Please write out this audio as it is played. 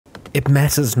It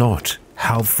matters not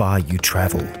how far you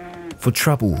travel, for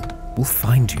trouble will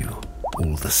find you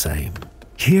all the same.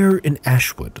 Here in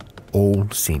Ashwood, all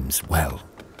seems well,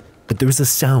 but there is a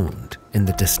sound in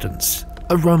the distance,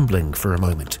 a rumbling for a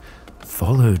moment,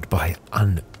 followed by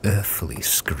unearthly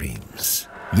screams.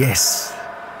 Yes,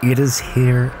 it is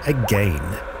here again.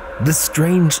 The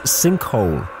strange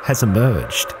sinkhole has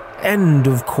emerged. And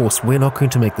of course, we're not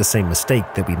going to make the same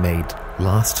mistake that we made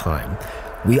last time.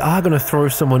 We are going to throw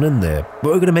someone in there,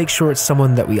 but we're going to make sure it's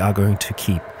someone that we are going to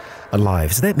keep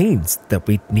alive. So that means that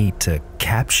we need to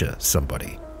capture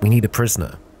somebody. We need a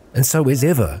prisoner. And so as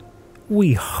ever,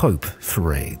 we hope for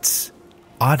raids.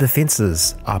 Our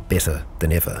defenses are better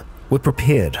than ever. We're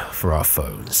prepared for our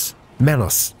foes.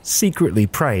 Manos secretly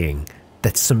praying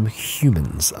that some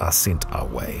humans are sent our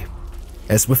way.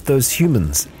 As with those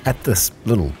humans at this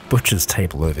little butcher's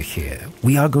table over here,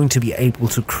 we are going to be able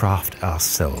to craft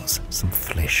ourselves some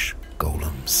flesh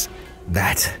golems.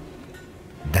 That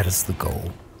is the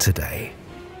goal today.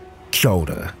 Kia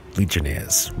ora,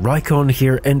 Legionnaires. Rycon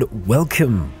here, and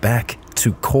welcome back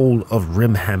to Call of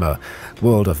Rimhammer,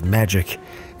 world of magic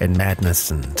and madness,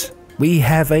 and we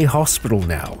have a hospital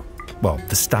now. Well,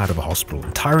 the start of a hospital.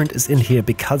 Tyrant is in here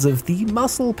because of the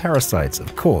muscle parasites,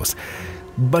 of course.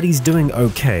 But he's doing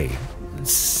okay,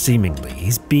 seemingly.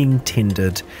 He's being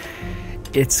tended.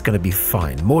 It's going to be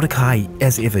fine. Mordecai,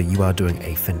 as ever, you are doing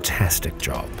a fantastic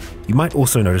job. You might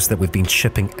also notice that we've been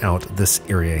shipping out this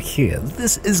area here.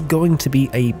 This is going to be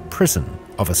a prison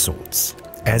of a sorts,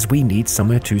 as we need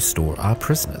somewhere to store our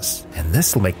prisoners. And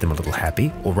this will make them a little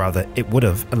happy, or rather, it would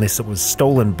have, unless it was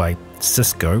stolen by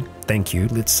Cisco. Thank you.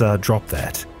 Let's drop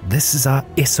that. This is our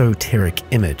esoteric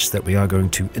image that we are going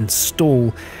to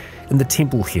install in the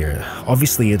temple here.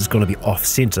 Obviously it's going to be off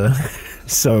center,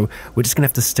 so we're just going to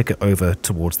have to stick it over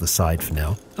towards the side for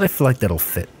now. And I feel like that'll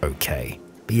fit okay.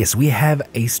 But yes, we have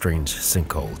a strange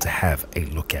sinkhole to have a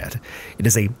look at. It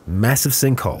is a massive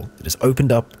sinkhole that is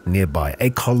opened up nearby. A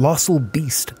colossal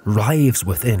beast writhes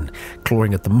within,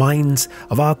 clawing at the minds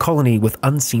of our colony with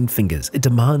unseen fingers. It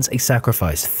demands a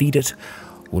sacrifice. Feed it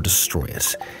or destroy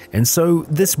it. And so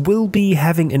this will be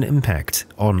having an impact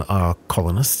on our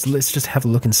colonists. Let's just have a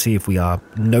look and see if we are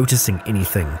noticing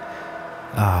anything.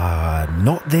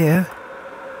 Not there.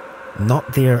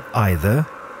 Not there either.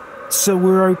 So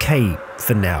we're okay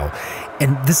for now.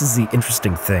 And this is the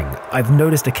interesting thing. I've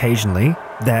noticed occasionally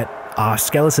that our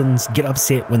skeletons get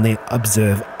upset when they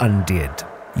observe undead.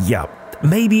 Yeah,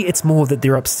 maybe it's more that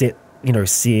they're upset, you know,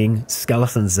 seeing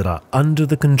skeletons that are under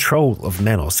the control of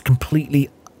Manos, completely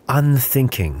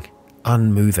unthinking,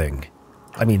 unmoving.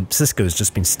 I mean, Cisco's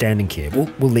just been standing here.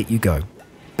 We'll let you go.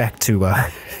 Back to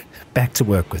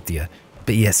work with you.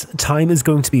 But yes, time is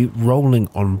going to be rolling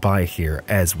on by here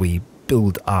as we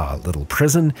build our little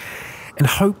prison and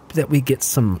hope that we get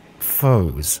some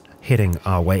foes heading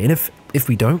our way. And if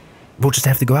we don't, we'll just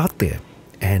have to go out there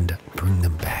and bring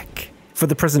them back. For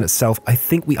the prison itself, I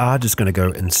think we are just going to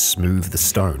go and smooth the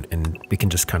stone, and we can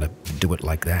just kind of do it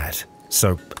like that.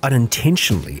 So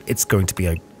unintentionally, it's going to be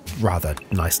a rather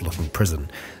nice looking prison,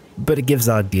 but it gives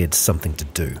our dead something to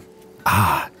do.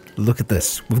 Look at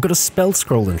this. We've got a spell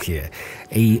scroll in here,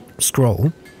 a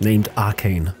scroll named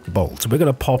Arcane Bolt. We're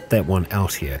going to pop that one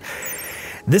out here.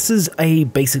 This is a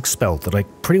basic spell that I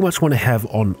pretty much want to have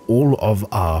on all of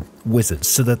our wizards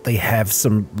so that they have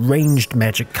some ranged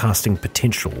magic casting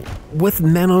potential. With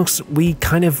Manos, we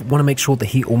kind of want to make sure that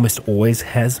he almost always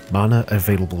has mana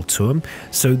available to him.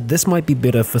 So this might be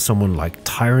better for someone like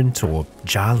Tyrant or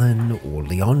Jarlan or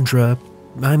Leandra.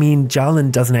 I mean,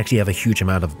 Jarlan doesn't actually have a huge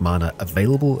amount of mana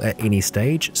available at any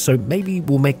stage, so maybe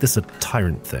we'll make this a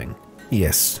Tyrant thing.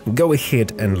 Yes, go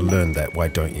ahead and learn that, why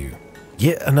don't you?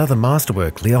 Yet another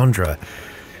masterwork, Leandra.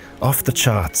 Off the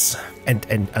charts.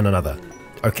 And another.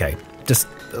 Okay, just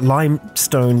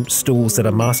limestone stools that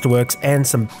are masterworks and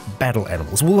some battle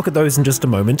animals. We'll look at those in just a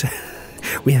moment.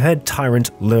 We had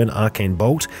Tyrant learn Arcane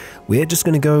Bolt. We're just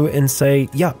going to go and say,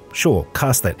 yeah, sure,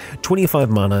 cast that. 25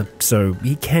 mana, so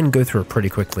he can go through it pretty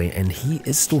quickly, and he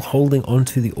is still holding on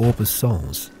to the Orb of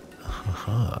Souls.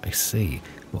 Aha, I see.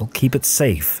 Well, keep it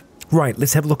safe. Right,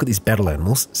 let's have a look at these battle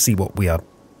animals, see what we are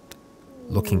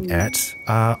looking at.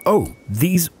 Oh,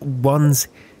 these ones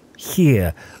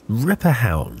here, Ripper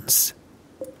Hounds.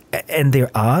 And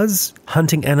they're ours,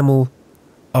 hunting animal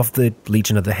of the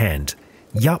Legion of the Hand.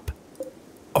 Yup.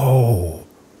 Oh,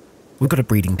 we've got a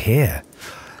breeding pair.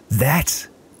 That's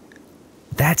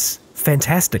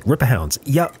fantastic. Ripper Hounds.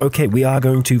 Yeah, okay, we are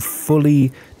going to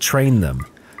fully train them.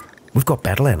 We've got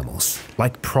battle animals,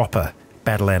 like proper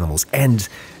battle animals, and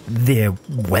they're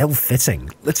well-fitting.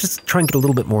 Let's just try and get a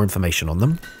little bit more information on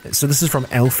them. So this is from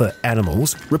Alpha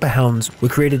Animals. Ripper hounds were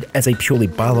created as a purely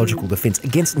biological defense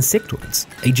against insectoids,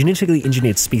 a genetically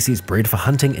engineered species bred for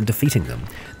hunting and defeating them.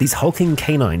 These hulking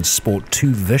canines sport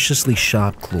two viciously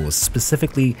sharp claws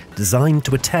specifically designed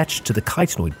to attach to the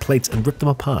chitinoid plates and rip them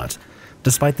apart.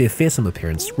 Despite their fearsome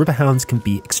appearance, Ripper hounds can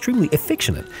be extremely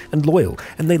affectionate and loyal,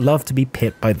 and they love to be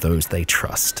pet by those they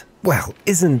trust. Well,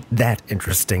 isn't that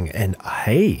interesting? And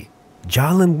hey,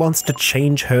 Jarlin wants to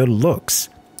change her looks.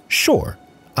 Sure.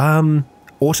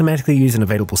 Automatically use an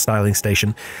available styling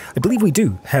station. I believe we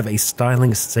do have a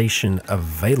styling station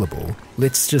available.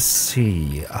 Let's just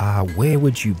see. Where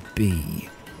would you be?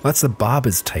 Well, that's the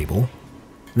barber's table.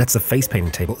 That's the face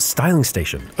painting table. Styling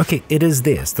station. Okay, it is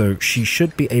there, so she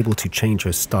should be able to change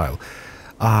her style.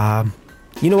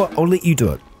 You know what? I'll let you do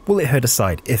it. We'll let her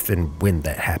decide if and when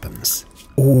that happens.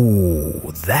 Oh,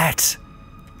 that's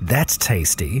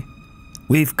tasty.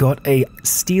 We've got a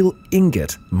steel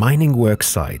ingot mining work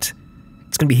site.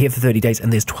 It's going to be here for 30 days,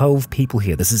 and there's 12 people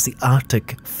here. This is the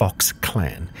Arctic Fox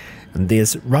clan, and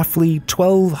there's roughly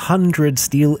 1,200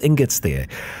 steel ingots there.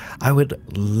 I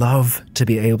would love to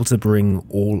be able to bring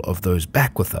all of those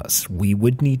back with us. We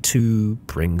would need to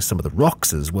bring some of the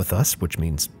Roxes with us, which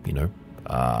means, you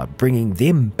know, bringing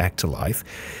them back to life.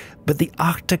 But the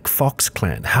Arctic Fox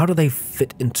clan, how do they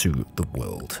fit into the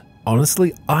world?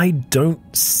 Honestly, I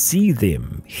don't see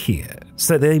them here,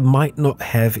 so they might not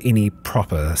have any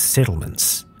proper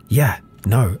settlements. Yeah,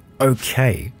 no,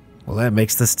 okay. Well, that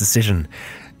makes this decision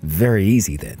very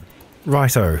easy then.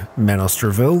 Righto, Manos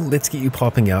Traville, let's get you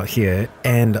popping out here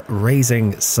and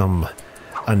raising some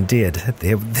undead.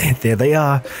 There they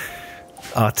are.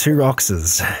 Our two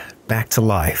Roxes back to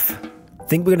life. I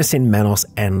think we're going to send Manos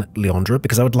and Leandra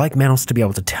because I would like Manos to be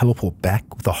able to teleport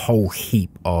back with a whole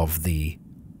heap of the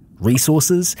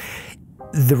resources.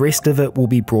 The rest of it will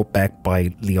be brought back by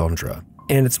Leandra.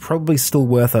 And it's probably still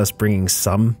worth us bringing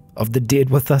some of the dead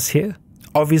with us here.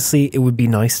 Obviously, it would be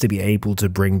nice to be able to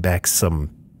bring back some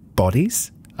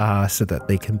bodies so that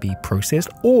they can be processed,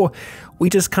 or we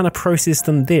just kind of process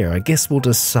them there. I guess we'll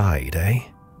decide, eh?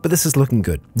 But this is looking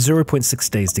good. 0.6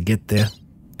 days to get there,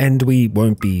 and we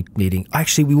won't be needing...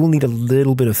 Actually, we will need a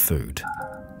little bit of food,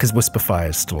 because Whisperfire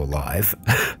is still alive.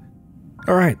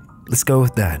 Alright, let's go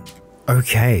with that.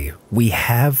 Okay, we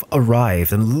have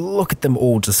arrived, and look at them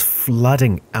all just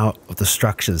flooding out of the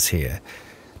structures here.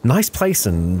 Nice place,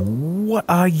 and what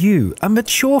are you? A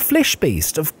mature flesh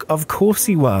beast. Of course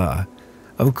you are.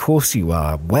 Of course you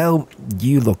are. Well,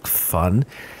 you look fun.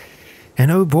 And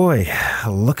oh boy,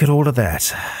 look at all of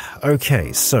that.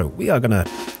 Okay, so we are going to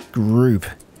group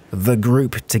the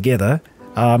group together.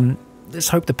 Let's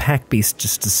hope the pack beasts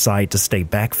just decide to stay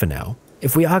back for now.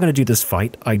 If we are going to do this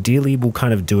fight, ideally we'll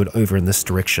kind of do it over in this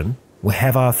direction. We'll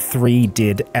have our 3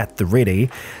 dead at the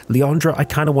ready. Leandra, I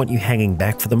kind of want you hanging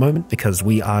back for the moment because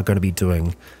we are going to be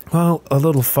doing, well, a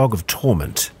little fog of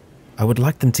torment. I would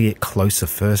like them to get closer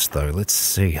first though. Let's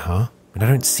see, huh? And I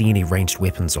don't see any ranged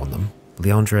weapons on them.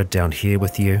 Leandra, down here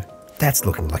with you. That's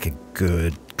looking like a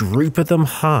good group of them,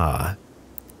 huh?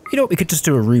 You know what, we could just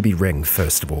do a ruby ring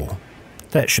first of all.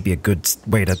 That should be a good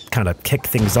way to kind of kick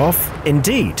things off.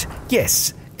 Indeed,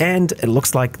 yes. And it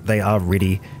looks like they are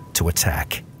ready to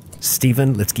attack.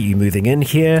 Stephen, let's get you moving in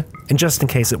here. And just in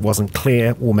case it wasn't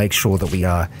clear, we'll make sure that we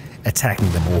are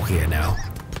attacking them all here now.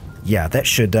 Yeah, that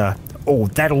should, oh,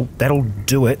 that'll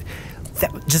do it.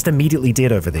 That just immediately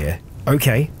did over there.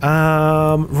 Okay,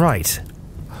 right.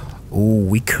 Oh,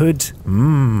 we could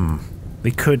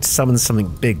summon something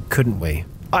big, couldn't we?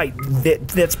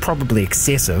 That's probably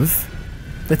excessive.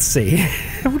 Let's see.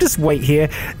 We'll just wait here.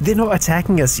 They're not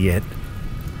attacking us yet.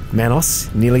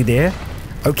 Manos, nearly there.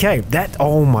 Okay,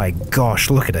 oh my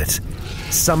gosh, look at it.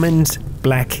 Summoned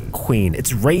Black Queen.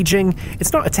 It's raging.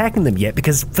 It's not attacking them yet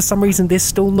because for some reason they're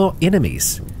still not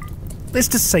enemies. Let's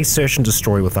just say search and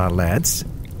destroy with our lads,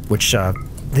 which they're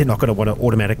not going to want to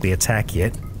automatically attack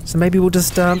yet. So maybe we'll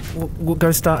just we'll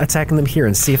go start attacking them here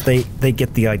and see if they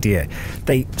get the idea.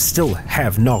 They still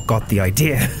have not got the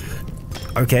idea.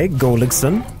 Okay,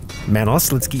 Gorligson,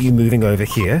 Manos, let's get you moving over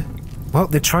here. Well,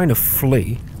 they're trying to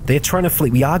flee. They're trying to flee.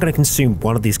 We are going to consume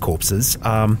one of these corpses,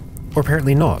 or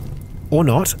apparently not. Or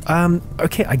not.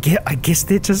 Okay, I guess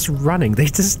they're just running. They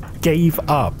just gave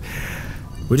up.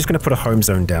 We're just going to put a home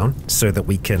zone down so that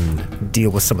we can deal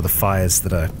with some of the fires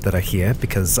that are here,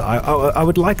 because I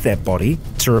would like that body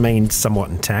to remain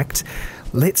somewhat intact.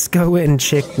 Let's go and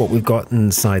check what we've got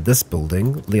inside this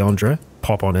building. Leandra,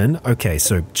 pop on in. Okay,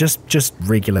 so just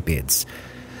regular beds.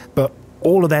 But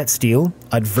all of that steel,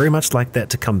 I'd very much like that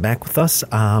to come back with us.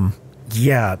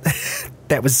 Yeah,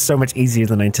 That was so much easier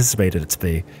than I anticipated it to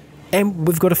be. And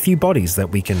we've got a few bodies that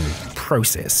we can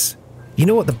process. You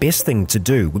know what, the best thing to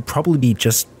do would probably be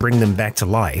just bring them back to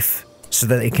life so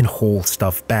that they can haul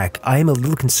stuff back. I am a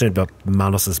little concerned about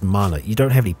Manos's mana. You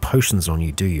don't have any potions on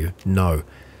you, do you? No.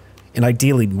 And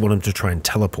ideally, we want him to try and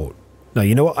teleport. No,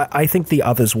 you know what? I think the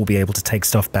others will be able to take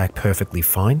stuff back perfectly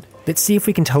fine. Let's see if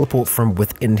we can teleport from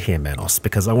within here, Manos,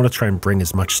 because I want to try and bring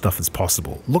as much stuff as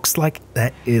possible. Looks like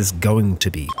that is going to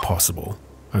be possible.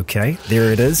 Okay,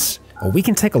 there it is. Well, we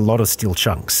can take a lot of steel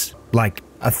chunks, like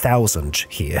 1,000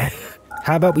 here.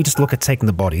 How about we just look at taking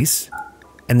the bodies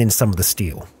and then some of the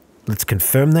steel? Let's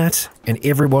confirm that, and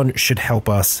everyone should help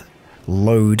us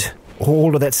load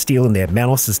all of that steel in there.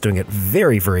 Manos is doing it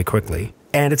very, very quickly.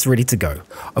 And it's ready to go.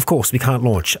 Of course, we can't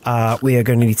launch. We are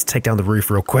going to need to take down the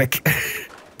roof real quick.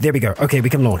 There we go. Okay, we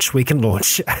can launch. We can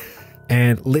launch.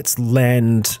 And let's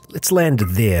land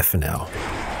there for now.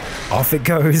 Off it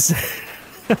goes.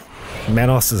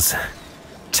 Manos is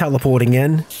teleporting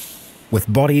in with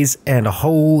bodies and a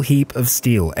whole heap of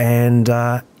steel. And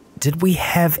did we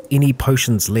have any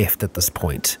potions left at this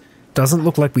point? Doesn't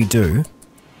look like we do.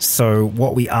 So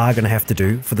what we are going to have to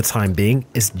do for the time being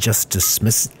is just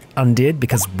dismiss undead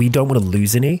because we don't want to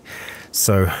lose any.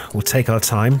 So we'll take our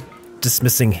time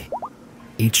dismissing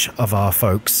each of our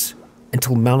folks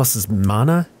until Manos's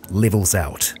mana levels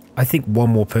out. I think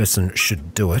one more person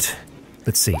should do it.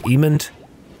 Let's see, Emond.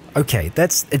 Okay,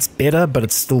 it's better, but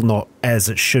it's still not as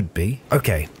it should be.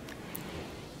 Okay.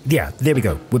 Yeah, there we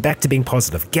go. We're back to being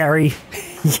positive. Gary,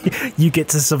 you get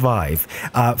to survive.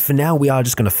 For now, we are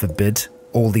just going to forbid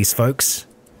all these folks.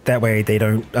 That way they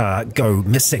don't go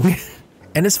missing.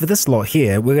 And as for this lot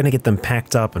here, we're going to get them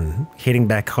packed up and heading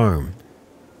back home.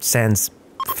 Sans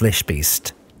Flesh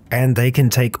Beast. And they can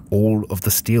take all of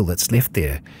the steel that's left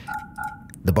there.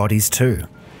 The bodies too.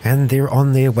 And they're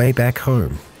on their way back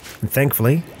home. And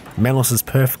thankfully, Manos is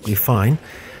perfectly fine,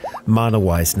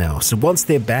 mana-wise now. So once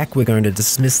they're back, we're going to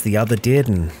dismiss the other dead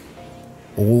and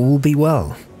all will be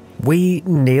well. We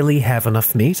nearly have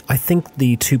enough meat. I think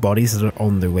the 2 bodies that are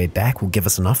on their way back will give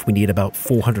us enough. We need about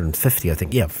 450, I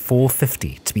think. Yeah,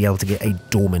 450 to be able to get a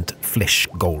dormant flesh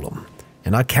golem.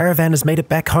 And our caravan has made it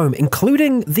back home,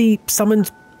 including the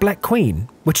summoned Black Queen,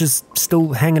 which is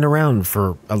still hanging around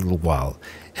for a little while.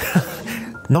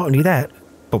 Not only that,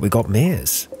 but we got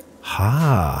mares.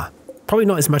 Ha. Probably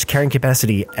not as much carrying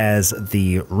capacity as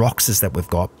the Roxas that we've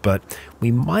got, but we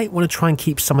might want to try and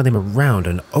keep some of them around.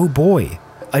 And oh boy,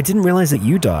 I didn't realize that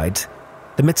you died.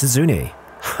 The Mitsuzune.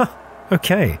 Huh,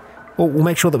 okay. Well, we'll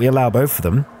make sure that we allow both of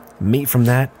them. Meat from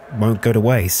that won't go to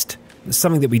waste.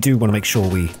 Something that we do want to make sure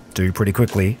we do pretty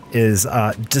quickly is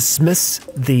dismiss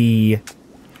the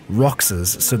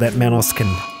Roxas so that Manos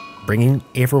can bring in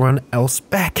everyone else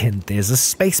back. And there's a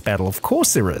space battle. Of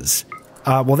course there is.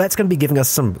 Well, that's going to be giving us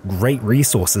some great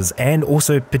resources and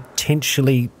also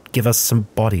potentially give us some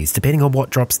bodies, depending on what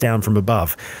drops down from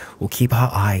above. We'll keep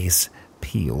our eyes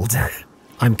peeled.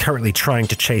 I'm currently trying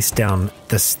to chase down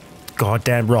this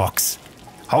goddamn rocks.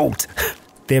 Hold.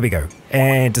 There we go.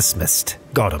 And dismissed.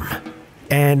 Got him.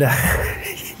 And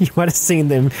you might have seen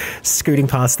them scooting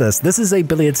past this. This is a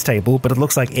billiards table, but it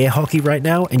looks like air hockey right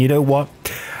now. And you know what?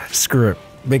 Screw it.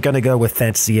 We're going to go with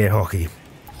fantasy air hockey.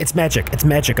 It's magic. It's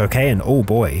magic, okay? And oh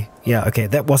boy. Yeah, okay,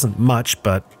 that wasn't much,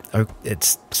 but oh,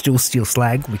 it's still steel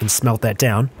slag. We can smelt that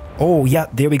down. Oh, yeah,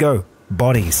 there we go.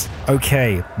 Bodies.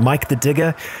 Okay, Mike the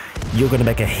Digger, you're going to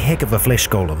make a heck of a flesh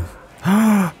golem.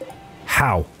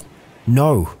 How?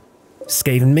 No.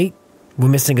 Skaven meat? We're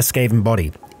missing a Skaven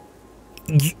body.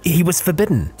 He was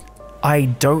forbidden. I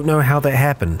don't know how that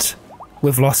happened.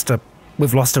 We've lost a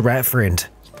rat friend.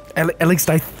 At least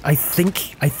I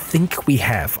think we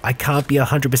have. I can't be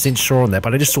 100% sure on that,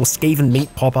 but I just saw Skaven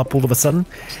meat pop up all of a sudden,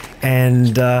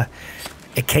 and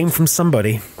it came from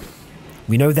somebody.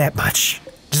 We know that much.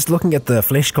 Just looking at the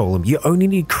flesh golem, you only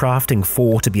need crafting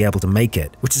 4 to be able to make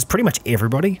it, which is pretty much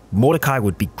everybody. Mordecai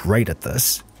would be great at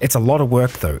this. It's a lot of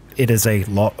work though. It is a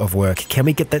lot of work. Can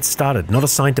we get that started? Not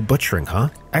assigned to butchering, huh?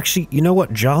 Actually, you know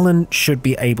what? Jarlin should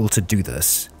be able to do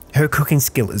this. Her cooking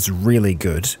skill is really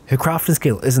good. Her crafting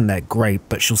skill isn't that great,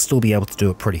 but she'll still be able to do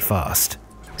it pretty fast.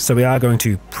 So we are going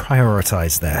to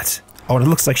prioritize that. Oh, and it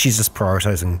looks like she's just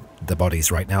prioritizing the bodies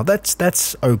right now.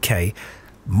 That's okay.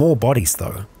 More bodies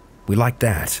though. We like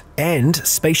that. And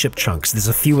spaceship chunks. There's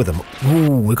a few of them.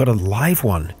 Ooh, we got a live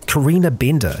one. Karina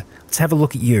Bender. Let's have a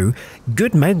look at you.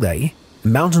 Good melee.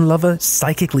 Mountain lover.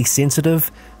 Psychically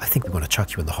sensitive. I think we want to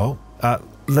chuck you in the hole.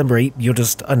 Limbery, you're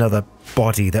just another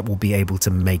body that we'll be able to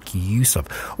make use of.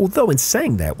 Although in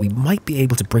saying that, we might be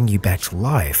able to bring you back to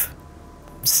life.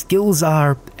 Skills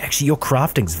are... Actually, your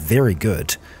crafting's very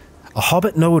good. A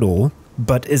hobbit know-it-all.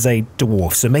 but is a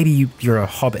dwarf, so maybe you're a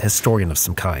hobbit historian of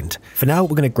some kind. For now,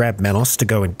 we're going to grab Manos to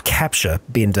go and capture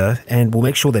Bender, and we'll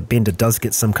make sure that Bender does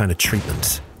get some kind of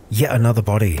treatment. Yet another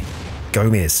body.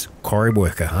 Gomez, quarry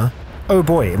worker, huh? Oh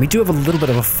boy, and we do have a little bit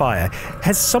of a fire.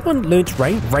 Has someone learnt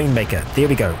Rainmaker? There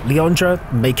we go.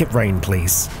 Leandra, make it rain,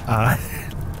 please.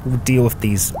 We'll deal with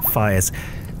these fires.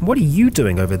 What are you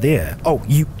doing over there? Oh,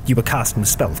 you were casting a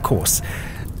spell, of course.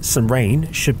 Some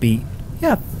rain should be...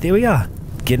 Yeah, there we are.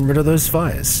 Getting rid of those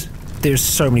fires. There's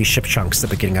so many ship chunks that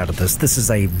we're getting out of this. This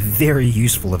is a very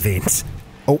useful event.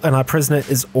 Oh, and our prisoner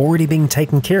is already being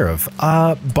taken care of.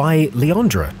 By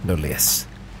Leandra, no less.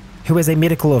 Who has a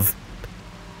medical of...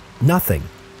 nothing.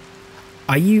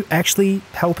 Are you actually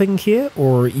helping here,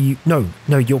 or are you... No,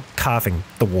 you're carving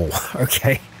the wall.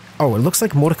 Okay. Oh, it looks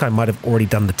like Mordecai might have already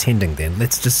done the tending then.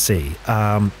 Let's just see.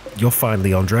 You're fine,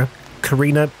 Leandra.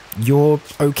 Karina, you're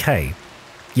okay.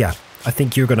 Yeah, I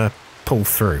think you're gonna pull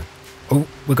through. Oh,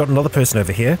 we've got another person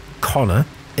over here. Connor,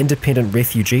 independent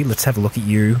refugee. Let's have a look at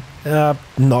you.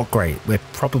 Not great. We're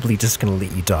probably just gonna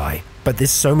let you die. But there's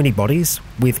so many bodies,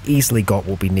 we've easily got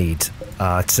what we need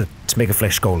to make a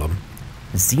flesh golem.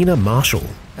 Xena Marshall.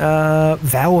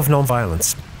 Vow of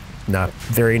non-violence. Nah,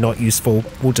 very not useful.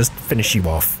 We'll just finish you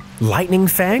off. Lightning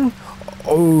Fang?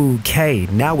 Okay,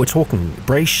 now we're talking.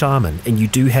 Bray Shaman, and you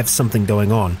do have something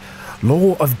going on.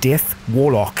 Law of Death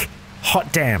Warlock.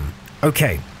 Hot damn.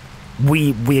 Okay,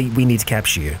 we need to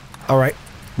capture you. Alright,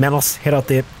 Manos, head out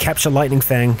there, capture Lightning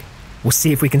Fang. We'll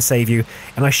see if we can save you,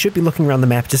 and I should be looking around the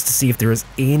map just to see if there is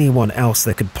anyone else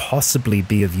that could possibly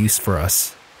be of use for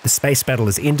us. The space battle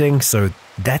is ending, so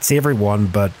that's everyone,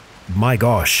 but my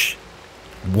gosh,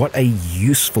 what a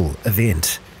useful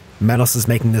event. Manos is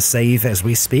making the save as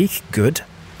we speak. Good.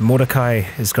 Mordecai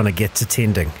is going to get to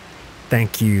tending.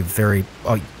 Thank you very...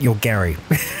 Oh, you're Gary.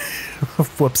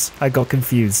 Whoops, I got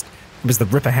confused. It was the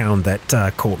Ripper Hound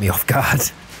that caught me off guard.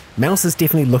 Manos is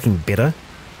definitely looking better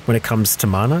when it comes to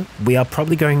mana. We are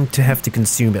probably going to have to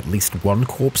consume at least one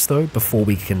corpse, though, before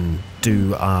we can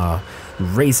do our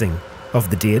raising of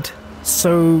the dead.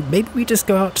 So maybe we just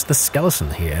go out to the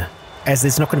skeleton here, as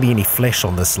there's not going to be any flesh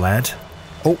on this lad.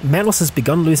 Oh, Manos has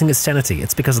begun losing his sanity.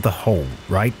 It's because of the hole,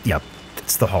 right? Yep,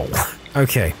 it's the hole.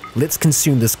 Okay, let's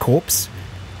consume this corpse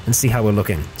and see how we're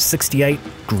looking. 68,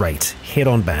 great. Head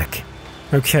on back.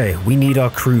 Okay, we need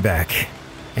our crew back.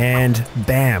 And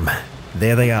bam,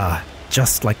 there they are.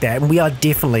 Just like that. And we are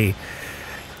definitely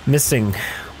missing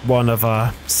one of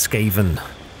our Skaven.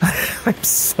 I'm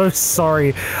so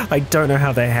sorry. I don't know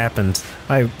how that happened.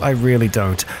 I really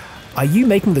don't. Are you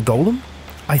making the golem?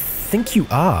 I think you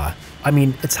are. I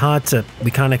mean, it's hard to... We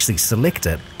can't actually select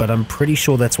it, but I'm pretty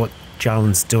sure that's what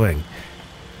Jarlin's doing.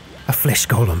 A flesh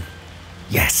golem.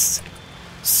 Yes.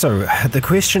 So, the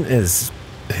question is,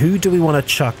 who do we want to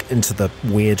chuck into the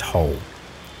weird hole?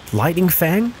 Lightning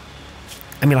Fang?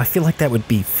 I mean, I feel like that would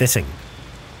be fitting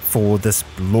for this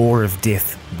Law of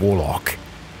Death Warlock.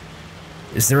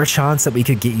 Is there a chance that we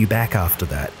could get you back after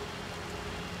that?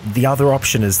 The other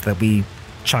option is that we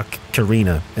chuck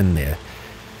Karina in there.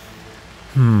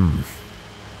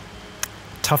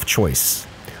 Tough choice.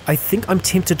 I think I'm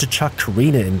tempted to chuck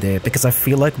Karina in there because I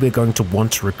feel like we're going to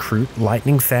want to recruit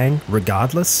Lightning Fang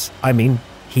regardless. I mean,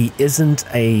 he isn't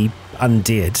a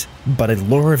undead, but a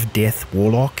Law of Death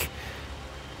Warlock.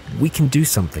 We can do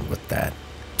something with that.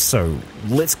 So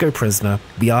let's go prisoner.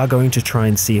 We are going to try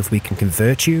and see if we can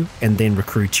convert you and then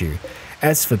recruit you.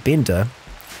 As for Bender,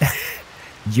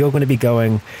 you're going to be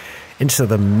going into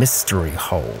the mystery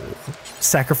hole.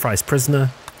 Sacrifice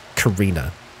prisoner,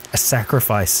 Karina. A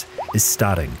sacrifice is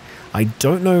starting. I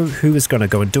don't know who is going to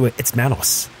go and do it. It's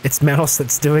Manos. It's Manos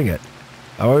that's doing it.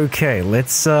 Okay,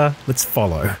 let's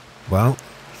follow. Well,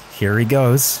 here he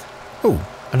goes. Oh,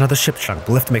 another ship chunk.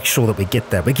 We'll have to make sure that we get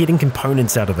that. We're getting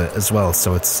components out of it as well,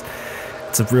 so it's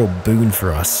a real boon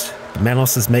for us.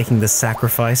 Manos is making this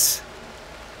sacrifice.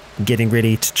 Getting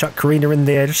ready to chuck Karina in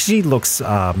there. She looks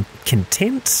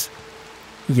content.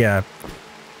 Yeah.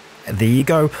 There you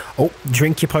go. Oh,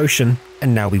 drink your potion.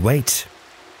 And now we wait.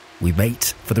 We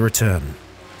wait for the return.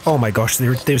 Oh my gosh,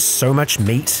 there's so much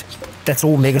meat. That's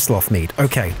all Megasloth meat.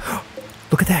 Okay.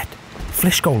 Look at that.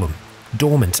 Flesh golem.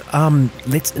 Dormant.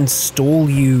 Let's install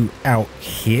you out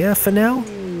here for now.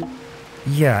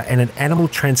 Yeah, and an animal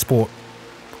transport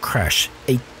crash.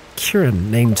 A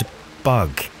Kieran named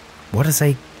Bug. What is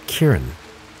a Kieran?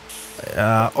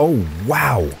 Oh,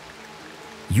 wow.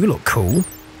 You look cool.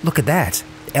 Look at that.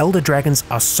 Elder dragons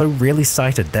are so rarely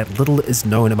sighted that little is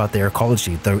known about their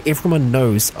ecology, though everyone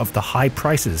knows of the high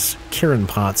prices Kieran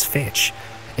parts fetch.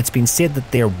 It's been said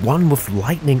that they're one with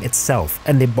lightning itself,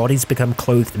 and their bodies become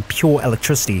clothed in pure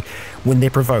electricity when they're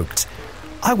provoked.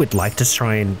 I would like to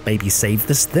try and maybe save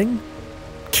this thing.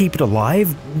 Keep it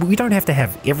alive. We don't have to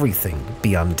have everything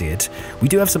be undead. We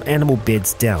do have some animal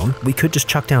beds down. We could just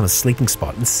chuck down a sleeping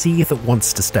spot and see if it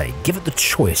wants to stay. Give it the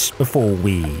choice before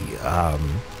we,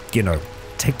 you know,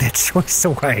 take that choice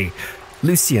away.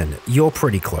 Lucian, you're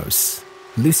pretty close.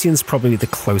 Lucian's probably the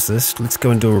closest. Let's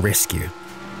go and do a rescue.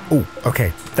 Oh,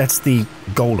 okay, that's the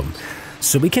golem.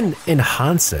 So we can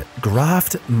enhance it,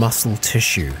 graft muscle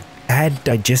tissue, add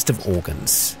digestive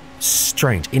organs.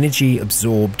 Strange, energy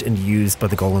absorbed and used by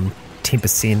the golem,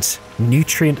 10%.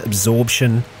 Nutrient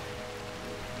absorption,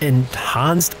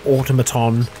 enhanced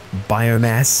automaton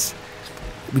biomass.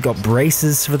 We got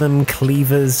braces for them,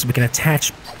 cleavers. We can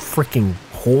attach freaking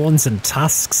horns and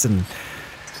tusks and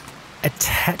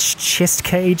attach chest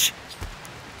cage.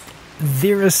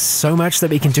 There is so much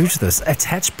that we can do to this.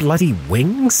 Attach bloody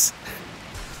wings?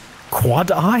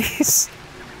 Quad eyes?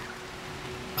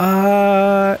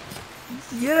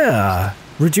 Yeah.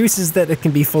 Reduces that it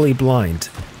can be fully blind.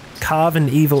 Carve an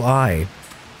evil eye.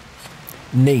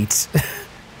 Neat.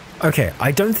 Okay,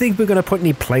 I don't think we're going to put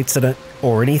any plates in it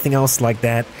or anything else like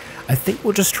that. I think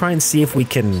we'll just try and see if we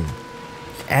can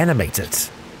animate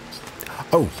it.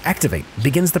 Oh, activate.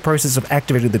 Begins the process of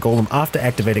activating the golem. After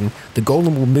activating, the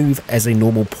golem will move as a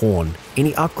normal pawn.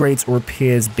 Any upgrades or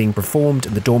repairs being performed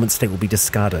in the dormant state will be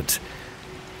discarded.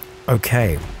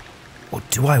 Okay. Or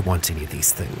do I want any of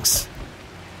these things?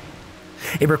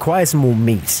 It requires more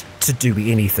meat to do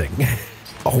anything.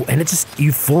 Oh, and it just,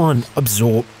 you full on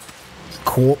absorb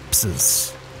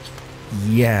corpses.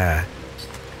 Yeah.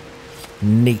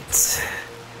 Neat.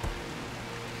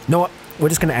 You know what? We're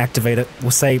just going to activate it.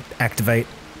 We'll say activate.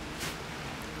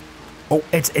 Oh,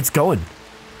 it's going.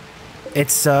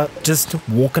 It's just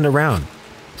walking around.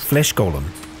 Flesh golem.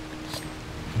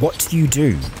 What do you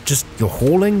do? Just you're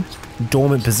hauling?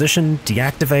 Dormant position?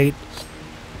 Deactivate?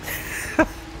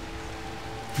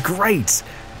 Great.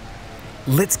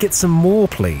 Let's get some more,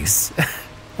 please.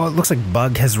 Well, it looks like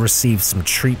Bug has received some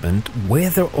treatment.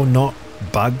 Whether or not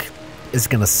Bug is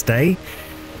going to stay,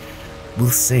 we'll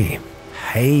see.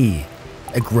 Hey.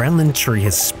 A groundland tree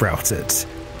has sprouted.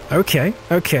 Okay,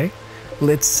 okay.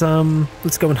 Let's go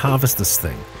and harvest this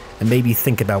thing and maybe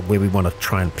think about where we want to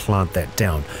try and plant that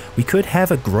down. We could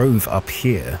have a grove up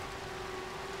here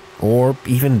or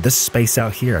even this space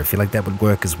out here. I feel like that would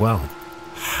work as well.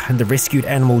 And the rescued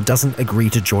animal doesn't agree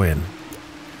to join.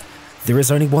 There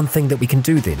is only one thing that we can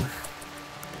do then.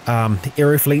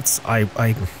 Aerofleets,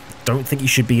 I don't think you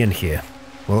should be in here.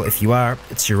 Well, if you are,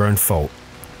 it's your own fault.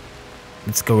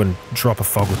 Let's go and drop a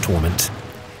Fog of Torment.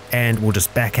 And we'll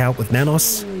just back out with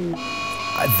Manos.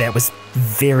 That was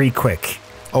very quick.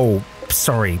 Oh,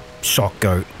 sorry, Shock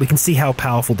Goat. We can see how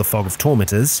powerful the Fog of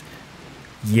Torment is.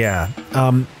 Yeah,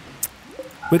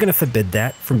 we're going to forbid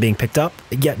that from being picked up.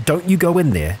 Yeah, don't you go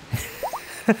in there.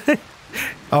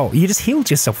 Oh, you just healed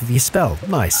yourself with your spell.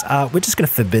 Nice. We're just going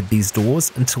to forbid these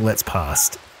doors until that's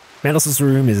passed. Manos'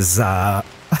 room is, out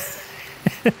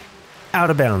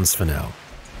of bounds for now.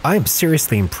 I am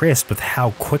seriously impressed with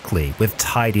how quickly we've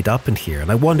tidied up in here,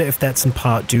 and I wonder if that's in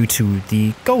part due to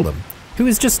the golem, who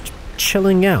is just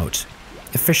chilling out.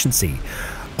 Efficiency.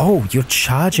 Oh, you're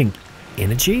charging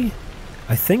energy,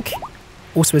 I think?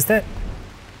 Also, is that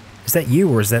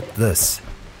you or is that this?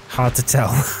 Hard to tell.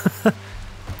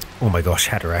 Oh my gosh,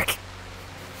 Hatterack.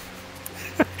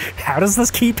 How does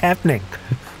this keep happening?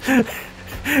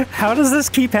 How does this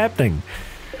keep happening?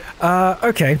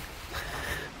 Okay.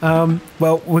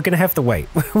 Well, we're gonna have to wait.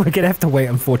 We're gonna have to wait,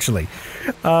 unfortunately.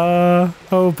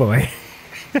 Oh boy.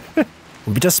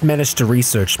 We just managed to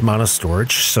research mana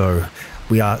storage, so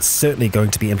we are certainly going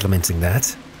to be implementing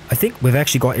that. I think we've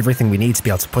actually got everything we need to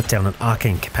be able to put down an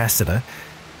arcane capacitor.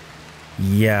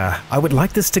 Yeah, I would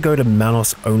like this to go to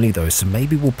Manos only though, so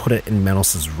maybe we'll put it in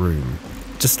Manos's room.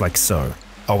 Just like so.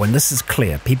 Oh, and this is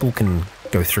clear. People can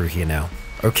go through here now.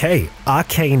 Okay,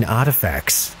 arcane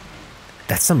artifacts.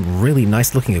 That's some really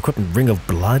nice looking equipment. Ring of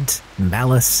Blood,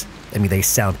 Malice. I mean, they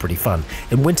sound pretty fun.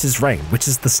 And Winter's Rain, which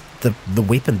is the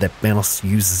weapon that Manos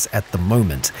uses at the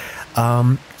moment.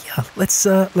 Yeah, let's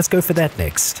go for that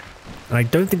next. And I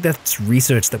don't think that's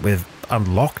research that we've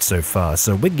unlocked so far,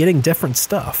 so we're getting different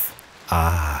stuff.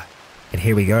 Ah, and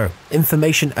here we go.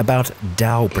 Information about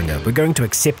Dowbringer. We're going to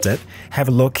accept it. Have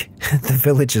a look. The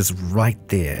village is right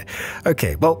there.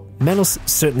 Okay, well, Manos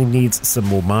certainly needs some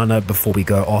more mana before we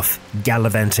go off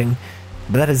gallivanting.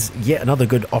 But that is yet another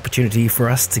good opportunity for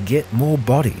us to get more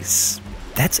bodies.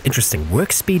 That's interesting.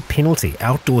 Work speed penalty,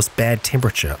 outdoors bad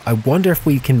temperature. I wonder if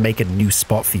we can make a new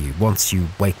spot for you once you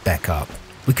wake back up.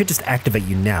 We could just activate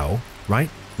you now, right?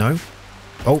 No?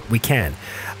 Oh, we can.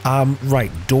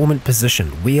 Right, dormant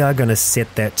position. We are going to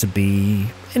set that to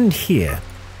be in here.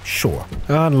 Sure.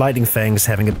 Lightning Fang's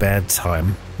having a bad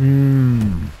time.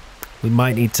 We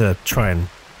might need to try and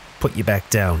put you back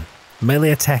down.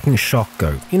 Melee attacking shock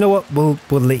goat. You know what? We'll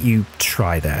let you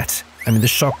try that. I mean, the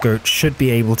shock goat should be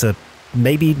able to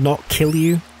maybe not kill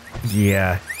you.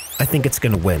 Yeah, I think it's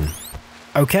going to win.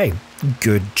 Okay,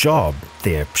 good job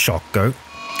there, shock goat.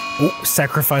 Oh,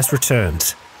 sacrifice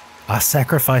returned. Our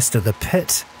sacrifice to the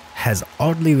pit has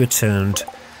oddly returned,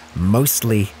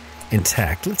 mostly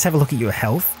intact. Let's have a look at your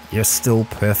health. You're still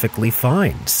perfectly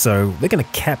fine. So we're going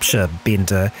to capture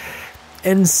Bender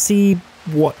and see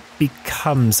what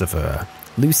becomes of her.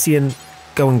 Lucian,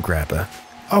 go and grab her.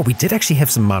 Oh, we did actually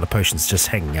have some mana potions just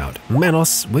hanging out.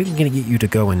 Manos, we're going to get you to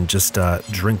go and just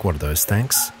drink one of those,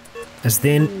 thanks. As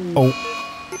then,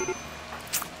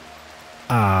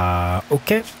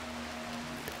 okay.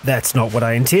 That's not what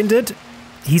I intended.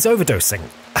 He's overdosing.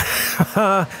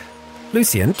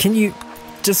 Lucian, can you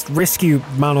just rescue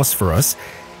Manos for us?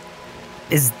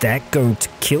 Is that going to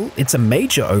kill? It's a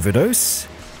major overdose.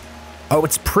 Oh,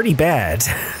 it's pretty bad.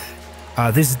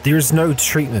 There's no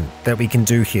treatment that we can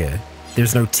do here.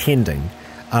 There's no tending.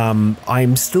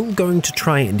 I'm still going to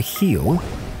try and heal.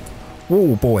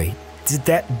 Oh boy, did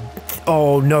that...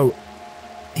 Oh no,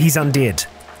 he's undead.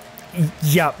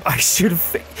 Yeah, I should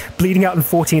have... Bleeding out in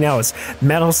 14 hours.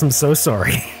 Manos, I'm so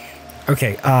sorry.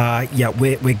 Okay, yeah,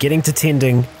 we're getting to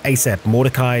tending ASAP.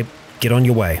 Mordecai, get on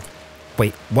your way.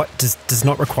 Wait, what? Does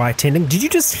not require tending? Did you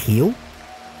just heal?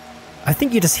 I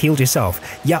think you just healed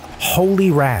yourself. Yeah,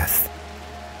 Holy Wrath.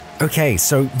 Okay,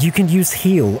 so you can use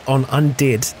heal on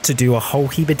undead to do a whole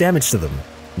heap of damage to them.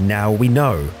 Now we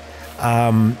know.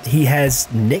 He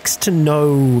has next to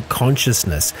no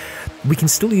consciousness. We can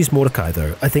still use Mordecai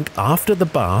though. I think after the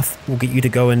bath, we'll get you to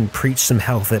go and preach some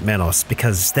health at Manos,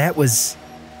 because that was...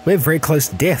 We're very close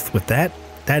to death with that.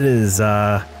 That is,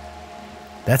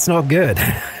 that's not good.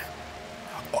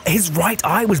 His right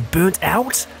eye was burnt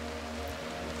out?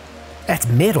 That's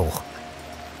metal.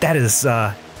 That is,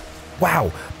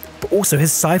 wow. But also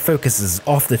his psi focus is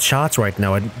off the charts right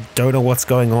now. I don't know what's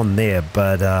going on there,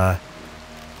 but,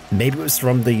 maybe it was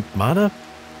from the mana?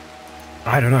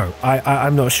 I don't know.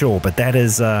 I'm not sure, but that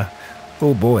is, oh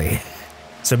boy.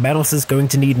 So Manos is going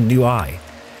to need a new eye.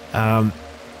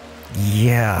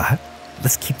 Yeah,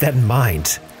 let's keep that in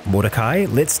mind. Mordecai,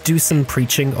 let's do some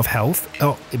preaching of health.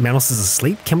 Oh, Manos is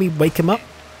asleep. Can we wake him up?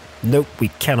 Nope, we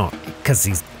cannot, because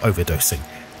he's overdosing.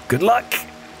 Good luck.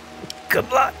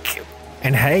 Good luck.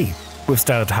 And hey, we've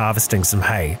started harvesting some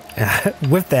hay.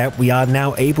 With that, we are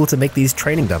now able to make these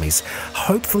training dummies.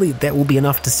 Hopefully that will be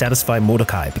enough to satisfy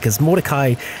Mordecai, because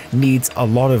Mordecai needs a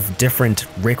lot of different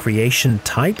recreation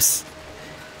types.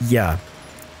 Yeah.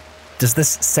 Does this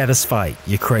satisfy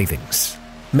your cravings?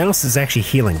 Manos is actually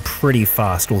healing pretty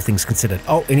fast, all things considered.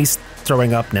 Oh, and he's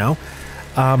throwing up now.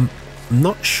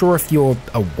 Not sure if you're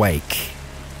awake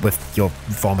with your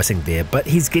vomiting there, but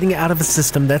he's getting it out of the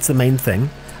system. That's the main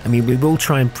thing. I mean, we will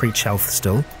try and preach health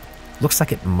still. Looks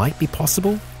like it might be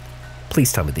possible.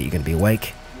 Please tell me that you're going to be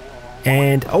awake.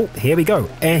 And, oh, here we go.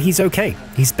 And he's okay.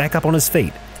 He's back up on his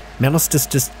feet. Manos,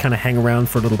 just kind of hang around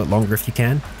for a little bit longer if you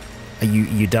can. Are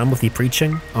you done with your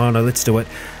preaching? Oh no, let's do it.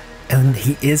 And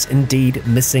he is indeed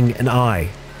missing an eye.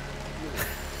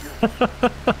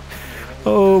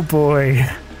 Oh boy.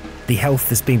 The health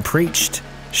has been preached,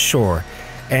 sure.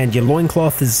 And your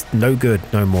loincloth is no good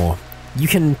no more. You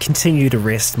can continue to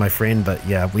rest, my friend, but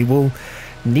yeah, we will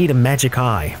need a magic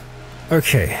eye.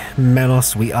 Okay,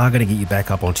 Manos, we are going to get you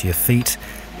back up onto your feet.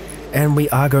 And we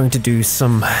are going to do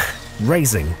some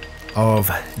raising of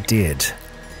dead.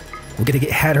 We're going to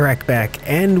get Haderach back,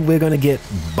 and we're going to get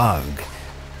Bug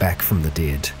back from the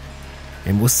dead.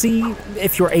 And we'll see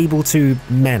if you're able to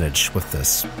manage with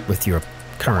this, with your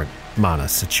current mana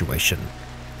situation.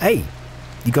 Hey,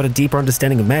 you got a deeper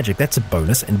understanding of magic, that's a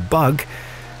bonus. And Bug,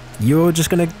 you're just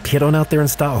going to head on out there and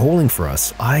start hauling for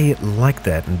us. I like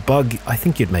that. And Bug, I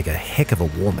think you'd make a heck of a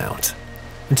war mount.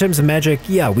 In terms of magic,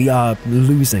 yeah, we are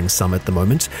losing some at the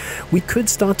moment. We could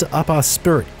start to up our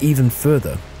spirit even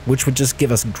further, which would just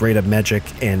give us greater magic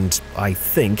and, I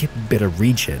think, better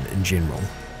regen in general.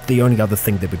 The only other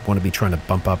thing that we'd want to be trying to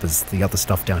bump up is the other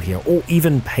stuff down here, or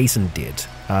even Hasten Dead,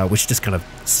 which just kind of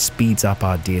speeds up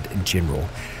our dead in general.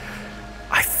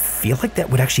 I feel like that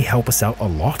would actually help us out a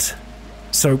lot.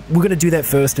 So we're going to do that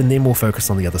first, and then we'll focus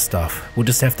on the other stuff. We'll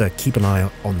just have to keep an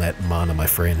eye on that mana, my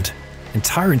friend. And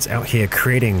Tyrant's out here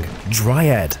creating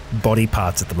Dryad body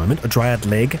parts at the moment, a Dryad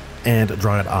leg and a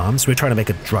Dryad arms. We're trying to make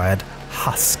a Dryad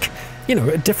husk. You know,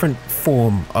 a different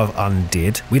form of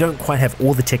undead. We don't quite have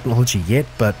all the technology yet,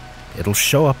 but it'll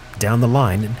show up down the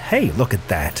line, and hey, look at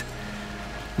that.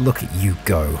 Look at you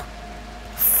go.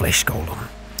 Flesh golem.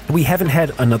 We haven't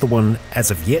had another one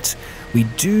as of yet. We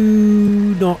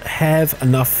do not have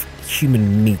enough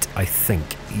human meat, I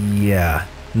think. Yeah,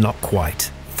 not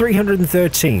quite.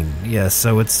 313, yeah,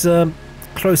 so it's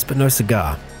close but no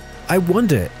cigar. I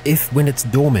wonder if when it's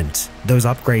dormant, those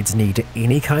upgrades need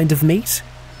any kind of meat?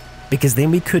 Because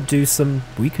then we could do some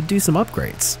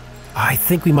upgrades. I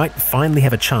think we might finally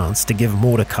have a chance to give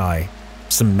Mordecai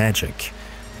some magic.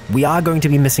 We are going to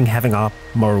be missing having our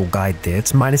moral guide there.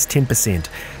 It's minus 10%.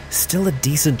 Still a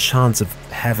decent chance of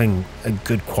having a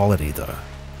good quality though.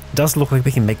 Does look like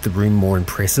we can make the room more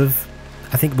impressive.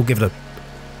 I think we'll give it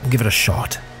a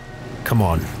shot. Come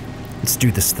on, let's do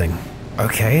this thing.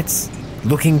 Okay, it's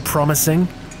looking promising.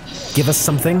 Give us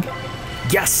something.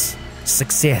 Yes,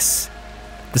 success.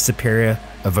 The superior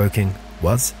evoking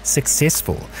was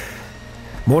successful.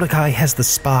 Mordecai has the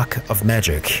spark of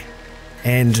magic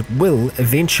and will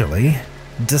eventually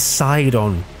decide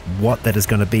on what that is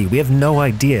going to be. We have no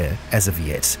idea as of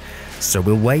yet, so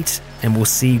we'll wait and we'll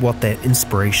see what that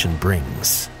inspiration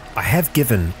brings. I have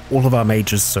given all of our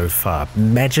mages so far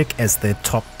magic as their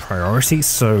top priority,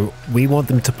 so we want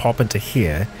them to pop into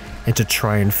here and to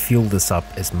try and fuel this up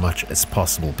as much as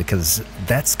possible, because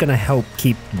that's going to help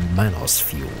keep Manos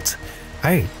fueled.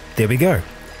 Hey, there we go.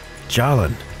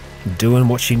 Jarlan doing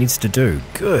what she needs to do.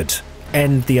 Good.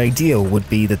 And the ideal would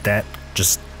be that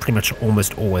just pretty much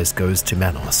almost always goes to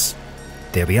Manos.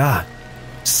 There we are.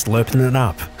 Slurping it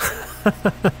up.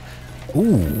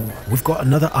 Ooh, we've got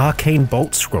another arcane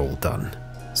bolt scroll done.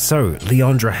 So,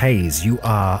 Leandra Hayes, you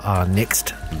are our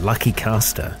next lucky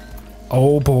caster.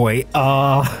 Oh boy,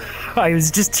 I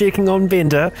was just checking on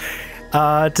Bender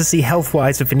to see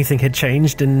health-wise if anything had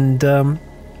changed, and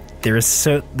there's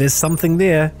something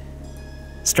there.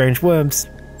 Strange worms.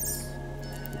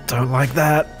 Don't like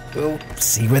that. We'll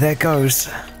see where that goes.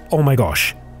 Oh my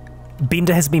gosh.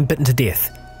 Bender has been bitten to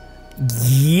death.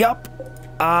 Yup.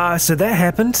 So that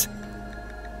happened.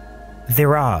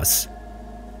 They're ours.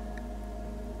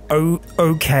 Oh,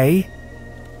 okay.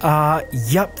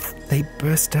 Yup. They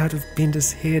burst out of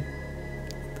Bender's head.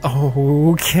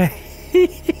 Okay.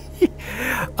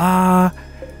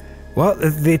 Well,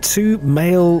 they're two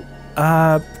male,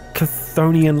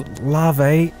 Chthonian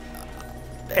larvae,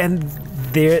 and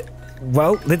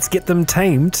well, let's get them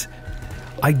tamed.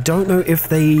 I don't know if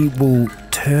they will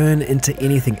turn into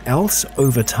anything else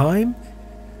over time,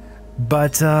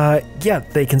 but yeah,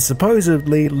 they can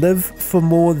supposedly live for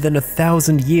more than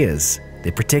 1,000 years.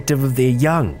 They're protective of their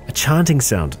young. A chanting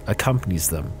sound accompanies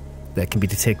them that can be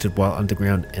detected while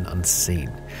underground and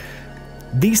unseen.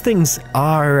 These things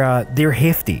are, they're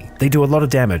hefty. They do a lot of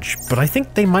damage, but I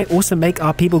think they might also make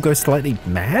our people go slightly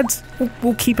mad.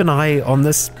 We'll keep an eye on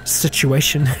this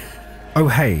situation. Oh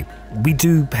hey, we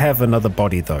do have another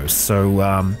body though, so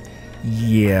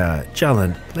yeah,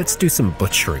 Jalen, let's do some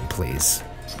butchering please.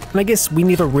 And I guess we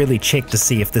never really check to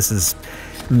see if this is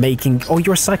making, oh,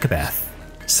 you're a psychopath,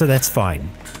 so that's fine.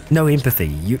 No empathy,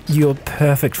 you're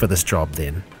perfect for this job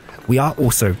then. We are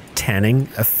also tanning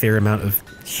a fair amount of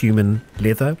human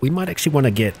leather. We might actually want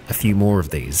to get a few more of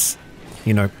these.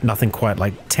 You know, nothing quite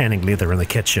like tanning leather in the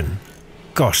kitchen.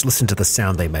 Gosh, listen to the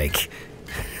sound they make.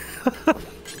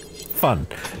 Fun.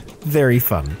 Very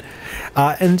fun.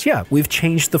 And yeah, we've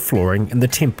changed the flooring in the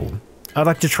temple. I'd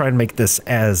like to try and make this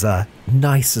as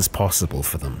nice as possible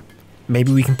for them.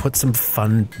 Maybe we can put some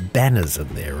fun banners in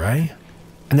there, right?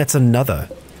 And that's another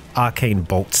arcane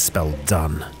bolt spell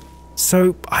done.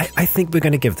 So I think we're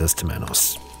going to give this to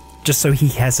Manos, just so he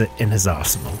has it in his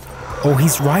arsenal. Oh,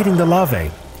 he's riding the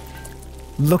larvae.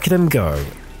 Look at him go.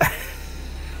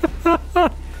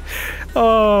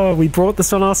 Oh, we brought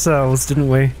this on ourselves, didn't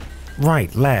we?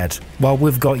 Right, lad, while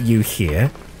we've got you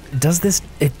here, does this,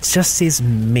 it just says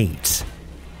meat.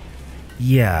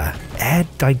 Yeah, add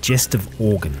digestive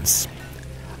organs.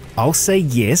 I'll say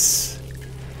yes,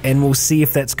 and we'll see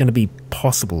if that's going to be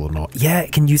possible or not. Yeah,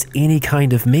 it can use any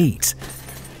kind of meat.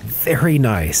 Very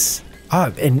nice.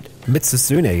 Oh, and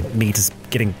Mitsusune meat is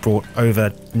getting brought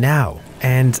over now.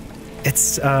 And it's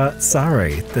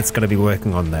Sare that's going to be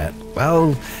working on that.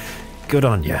 Well, good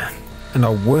on you. And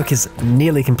our work is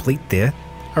nearly complete there.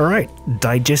 Alright,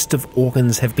 digestive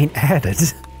organs have been added.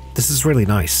 This is really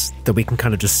nice that we can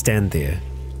kind of just stand there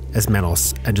as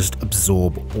Manos and just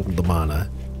absorb all the mana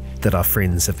that our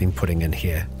friends have been putting in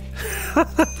here.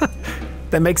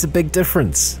 That makes a big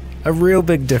difference. A real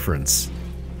big difference.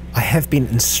 I have been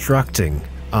instructing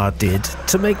our dead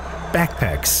to make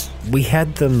backpacks. We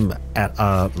had them at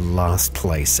our last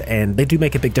place, and they do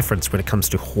make a big difference when it comes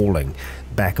to hauling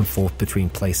back and forth between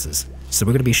places. So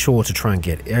we're going to be sure to try and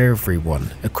get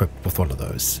everyone equipped with one of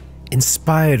those.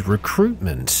 Inspired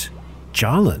recruitment.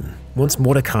 Jarlin. Once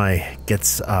Mordecai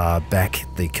gets back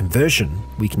the conversion,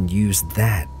 we can use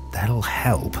that. That'll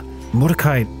help.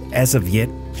 Mordecai, as of yet,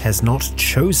 has not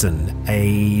chosen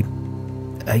a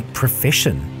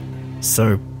profession.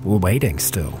 So we're waiting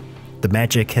still. The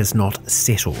magic has not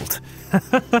settled.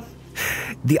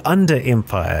 The Under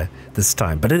Empire this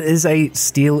time, but it is a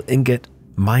steel ingot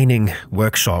mining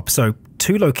workshop. So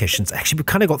 2 locations. Actually, we've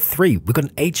kind of got 3. We've got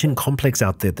an ancient complex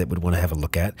out there that we'd want to have a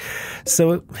look at.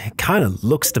 So it kind of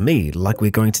looks to me like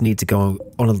we're going to need to go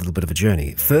on a little bit of a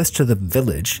journey. First to the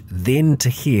village, then to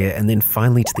here, and then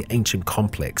finally to the ancient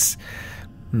complex.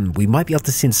 We might be able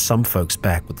to send some folks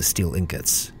back with the steel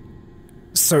ingots.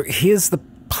 So here's the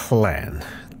plan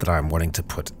that I'm wanting to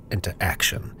put into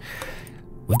action.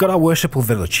 We've got our worshipful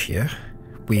village here.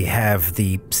 We have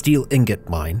the steel ingot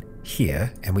mine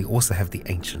here, and we also have the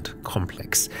ancient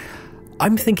complex.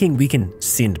 I'm thinking we can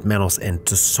send Manos in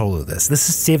to solo this. This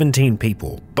is 17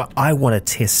 people, but I want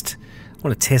to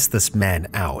test this man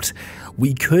out.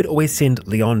 We could always send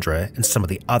Leandra and some of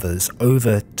the others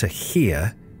over to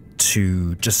here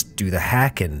to just do the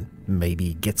hack and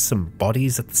maybe get some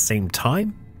bodies at the same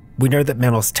time. We know that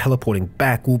Manos teleporting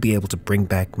back will be able to bring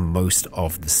back most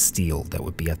of the steel that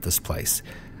would be at this place.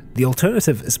 The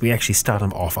alternative is we actually start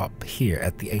him off up here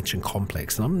at the ancient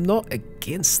complex, and I'm not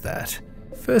against that.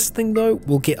 First thing though,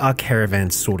 we'll get our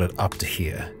caravan sorted up to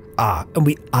here. And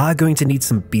we are going to need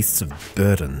some beasts of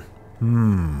burden.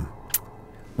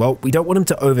 Well, we don't want him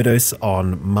to overdose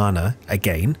on mana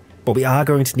again, but we are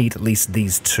going to need at least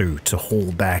these 2 to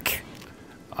haul back,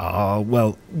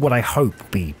 well, what I hope will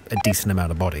be a decent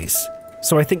amount of bodies.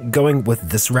 So I think going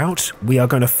with this route, we are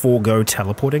going to forego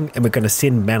teleporting and we're going to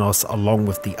send Manos along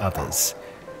with the others.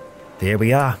 There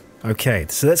we are. Okay,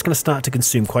 so that's going to start to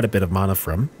consume quite a bit of mana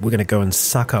for him. We're going to go and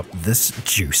suck up this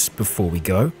juice before we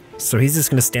go. So he's just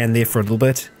going to stand there for a little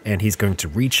bit and he's going to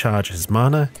recharge his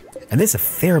mana. And there's a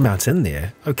fair amount in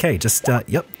there. Okay, just,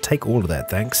 yep, take all of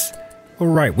that, thanks.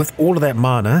 Alright, with all of that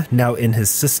mana now in his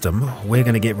system, we're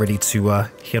going to get ready to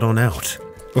head on out.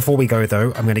 Before we go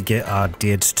though, I'm going to get our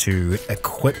deads to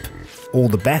equip all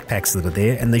the backpacks that are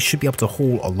there, and they should be able to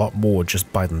haul a lot more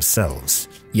just by themselves.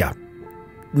 Yeah,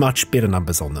 much better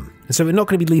numbers on them. And so we're not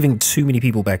going to be leaving too many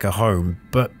people back at home,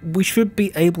 but we should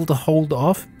be able to hold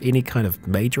off any kind of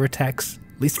major attacks,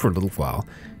 at least for a little while.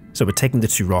 So we're taking the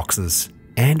 2 Roxas,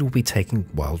 and we'll be taking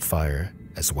Wildfire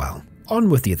as well. On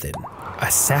with you then. A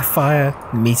Sapphire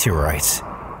Meteorite.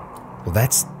 Well,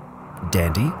 that's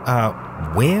dandy.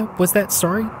 Where was that,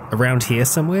 sorry? Around here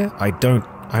somewhere? I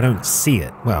don't see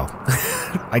it. Well,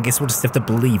 I guess we'll just have to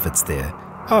believe it's there.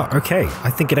 Oh, okay. I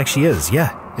think it actually is.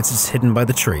 Yeah, it's just hidden by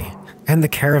the tree. And the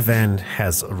caravan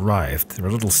has arrived. They're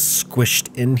a little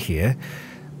squished in here,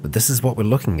 but this is what we're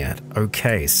looking at.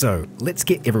 Okay, so let's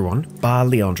get everyone, bar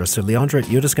Leandra. So Leandra,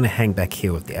 you're just going to hang back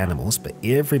here with the animals, but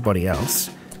everybody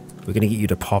else, we're going to get you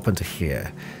to pop into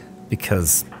here,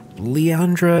 because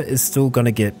Leandra is still going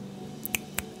to get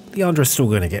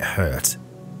hurt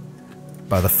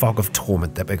by the fog of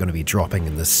torment that we're going to be dropping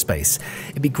in this space.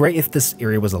 It'd be great if this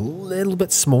area was a little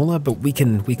bit smaller, but we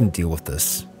can deal with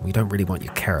this. We don't really want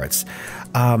your carrots.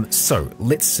 So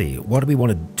let's see, what do we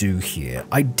want to do here?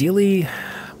 Ideally,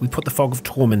 we put the fog of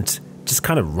torment just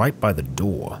kind of right by the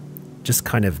door, just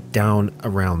kind of down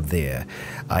around there.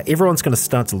 Everyone's going to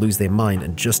start to lose their mind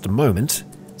in just a moment,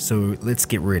 so let's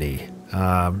get ready.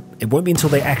 It won't be until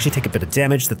they actually take a bit of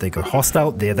damage that they go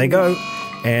hostile. There they go.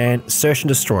 And search and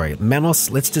destroy.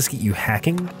 Manos, let's just get you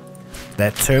hacking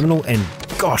that terminal. And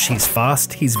gosh, he's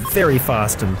fast. He's very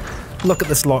fast. And look at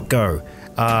this lot go.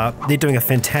 They're doing a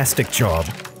fantastic job.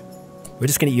 We're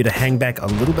just going to get you to hang back a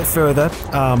little bit further.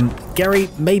 Gary,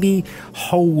 maybe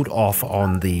hold off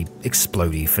on the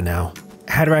explodey for now.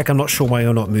 Haderach, I'm not sure why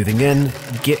you're not moving in.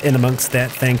 Get in amongst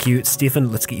that. Thank you.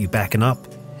 Stefan, let's get you backing up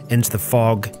into the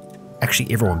fog.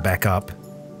 Actually, everyone back up.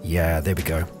 Yeah, there we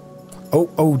go.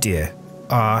 Oh dear.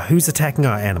 Who's attacking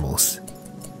our animals?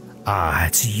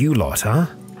 It's you lot, huh?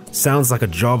 Sounds like a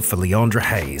job for Leandra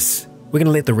Hayes. We're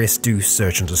gonna let the rest do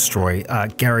search and destroy.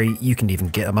 Gary, you can even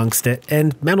get amongst it.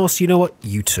 And Manos, you know what?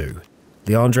 You too.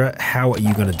 Leandra, how are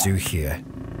you gonna do here?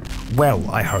 Well,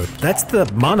 I hope. That's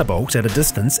the mana bolt at a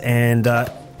distance, and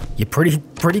you're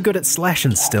pretty good at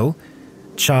slashing still.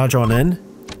 Charge on in.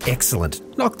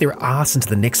 Excellent. Knock their ass into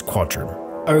the next quadrant.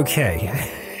 Okay.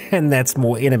 And that's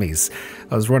more enemies.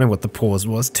 I was running what the pause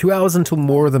was. 2 hours until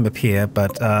more of them appear,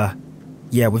 but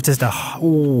yeah, we've just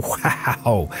oh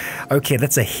wow. Okay,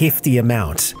 that's a hefty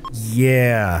amount.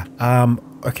 Yeah.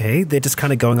 Okay, they're just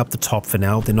kind of going up the top for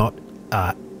now. They're not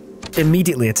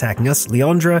immediately attacking us.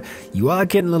 Leandra, you are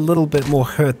getting a little bit more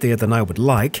hurt there than I would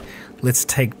like. Let's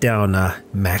take down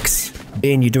Max.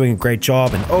 Ben, you're doing a great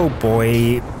job, and oh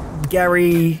boy,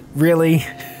 Gary, really?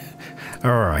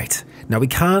 Alright, now we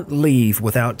can't leave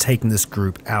without taking this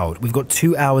group out. We've got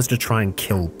 2 hours to try and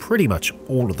kill pretty much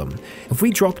all of them. If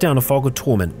we drop down a Fog of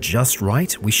Torment just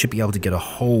right, we should be able to get a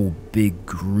whole big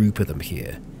group of them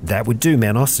here. That would do,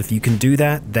 Manos. If you can do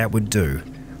that, that would do.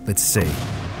 Let's see.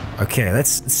 Okay,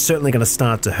 that's certainly going to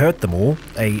start to hurt them all.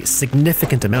 A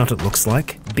significant amount, it looks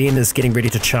like. Ben is getting ready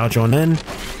to charge on in.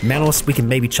 Manos, we can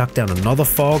maybe chuck down another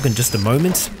fog in just a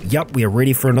moment. Yup, we are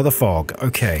ready for another fog.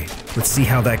 Okay, let's see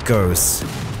how that goes.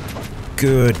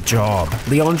 Good job.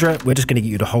 Leandra, we're just going to get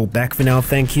you to hold back for now,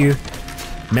 thank you.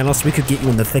 Manos, we could get you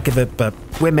in the thick of it, but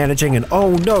we're managing, and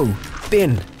oh no,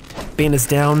 Ben is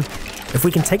down. If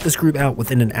we can take this group out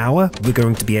within an hour, we're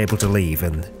going to be able to leave,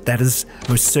 and that is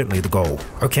most certainly the goal.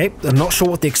 Okay, I'm not sure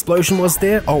what the explosion was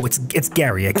there. Oh, it's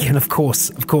Gary again, of course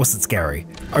it's Gary.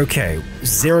 Okay,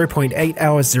 0.8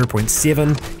 hours,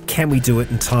 0.7. Can we do it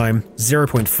in time?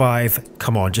 0.5.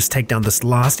 Come on, just take down this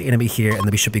last enemy here, and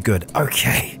then we should be good.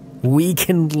 Okay, we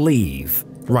can leave.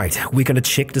 Right, we're going to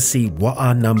check to see what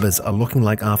our numbers are looking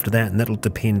like after that, and that'll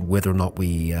depend whether or not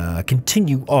we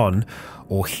continue on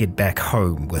or head back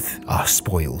home with our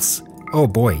spoils. Oh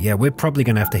boy, yeah, we're probably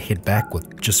going to have to head back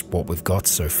with just what we've got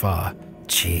so far.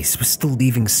 Jeez, we're still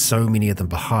leaving so many of them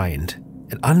behind.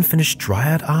 An unfinished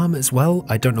Dryad arm as well?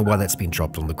 I don't know why that's been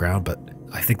dropped on the ground, but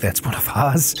I think that's one of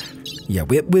ours. Yeah,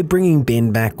 we're bringing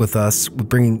Ben back with us. We're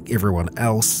bringing everyone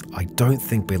else. I don't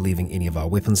think we're leaving any of our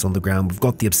weapons on the ground. We've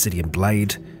got the obsidian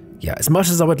blade. Yeah, as much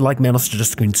as I would like Manos to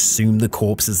just consume the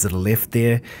corpses that are left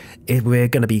there, we're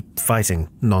going to be fighting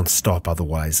non-stop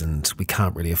otherwise, and we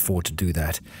can't really afford to do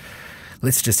that.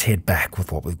 Let's just head back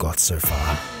with what we've got so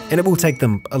far. And it will take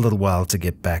them a little while to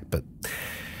get back, but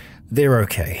they're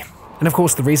okay. And of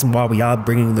course, the reason why we are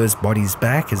bringing those bodies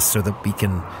back is so that we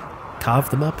can carve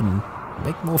them up and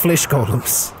make more flesh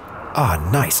golems. Ah,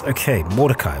 nice. Okay,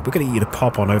 Mordecai, we're going to get you to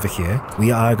pop on over here. We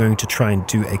are going to try and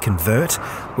do a convert,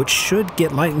 which should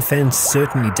get Lightning Fan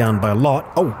certainly down by a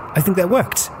lot. Oh, I think that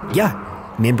worked.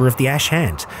 Yeah, member of the Ash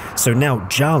Hand. So now,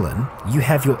 Jarlin, you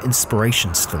have your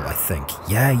inspiration still, I think.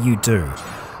 Yeah, you do.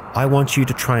 I want you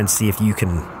to try and see if you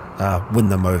can win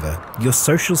them over. Your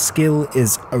social skill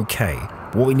is okay.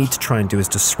 What we need to try and do is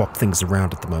to swap things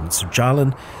around at the moment. So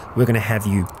Jarlin, we're going to have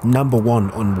you number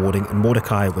 1 on warding, and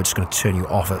Mordecai, we're just going to turn you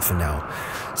off it for now.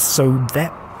 So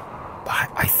that,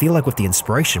 I feel like with the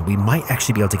inspiration, we might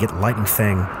actually be able to get Lightning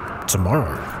Fang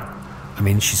tomorrow. I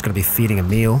mean, she's going to be feeding a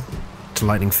meal to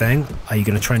Lightning Fang. Are you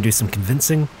going to try and do some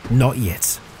convincing? Not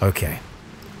yet. Okay.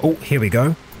 Oh, here we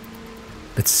go.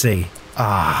 Let's see.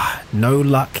 Ah, no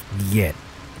luck yet.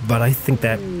 But I think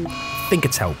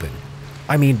it's helping.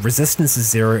 I mean, resistance is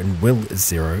 0 and will is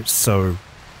 0, so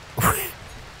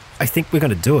I think we're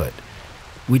going to do it.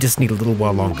 We just need a little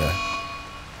while longer.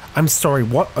 I'm sorry,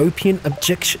 what opium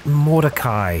objection?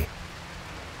 Mordecai.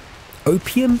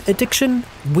 Opium addiction?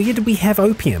 Where did we have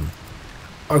opium?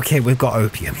 Okay, we've got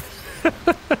opium.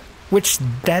 Which,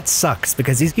 that sucks,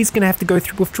 because he's going to have to go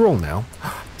through withdrawal now.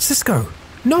 Cisco,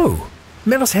 no.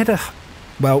 Melos had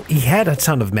he had a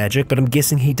ton of magic, but I'm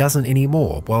guessing he doesn't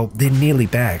anymore. Well, they're nearly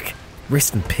back.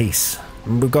 Rest in peace.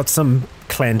 We've got some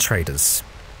clan traders.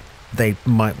 They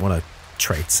might want to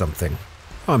trade something.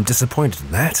 I'm disappointed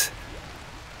in that.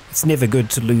 It's never good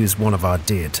to lose one of our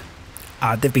dead.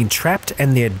 They've been trapped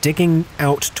and they're digging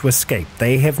out to escape.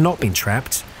 They have not been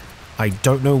trapped. I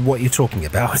don't know what you're talking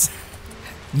about.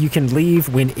 You can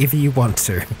leave whenever you want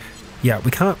to. Yeah,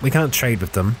 we can't trade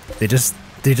with them. They're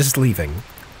just leaving.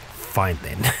 Fine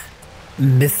then.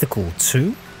 Mythical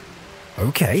 2?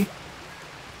 Okay.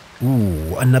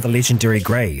 Ooh, another legendary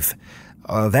grave.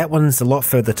 That one's a lot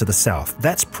further to the south.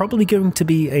 That's probably going to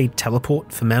be a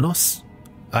teleport for Manos,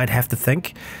 I'd have to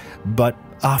think. But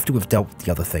after we've dealt with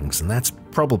the other things, and that's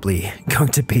probably going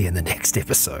to be in the next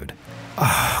episode.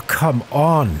 Oh, come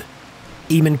on.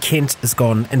 Eamon Kent is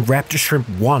gone, and Raptor Shrimp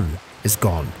 1 is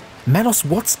gone. Manos,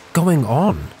 what's going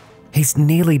on? He's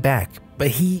nearly back,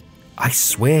 but I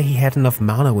swear he had enough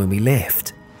mana when we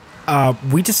left.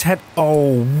 We just had...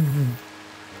 Oh...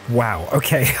 Wow,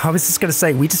 okay, I was just going to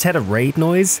say, we just had a raid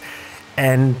noise,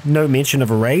 and no mention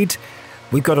of a raid.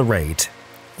 We've got a raid.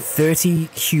 30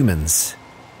 humans.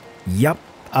 Yup.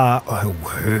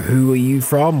 Who are you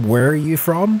from? Where are you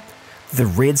from? The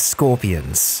Red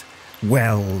Scorpions.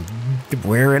 Well,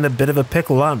 we're in a bit of a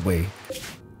pickle, aren't we?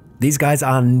 These guys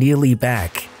are nearly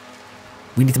back.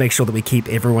 We need to make sure that we keep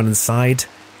everyone inside.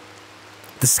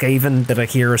 The Skaven that are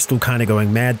here are still kind of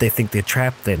going mad. They think they're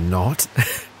trapped. They're not.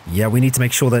 Yeah, we need to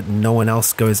make sure that no one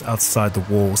else goes outside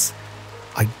the walls.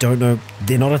 I don't know,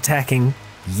 they're not attacking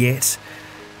yet.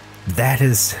 That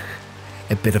is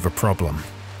a bit of a problem.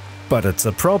 But it's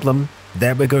a problem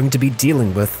that we're going to be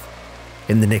dealing with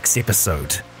in the next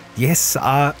episode. Yes,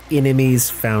 our enemies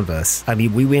found us. I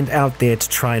mean, we went out there to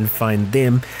try and find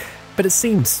them, but it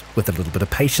seems, with a little bit of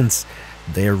patience,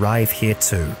 they arrive here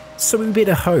too. So we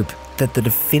better hope that the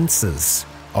defenses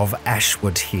of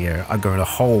Ashwood here are going to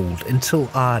hold until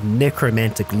our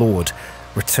Necromantic Lord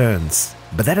returns.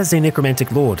 But that is a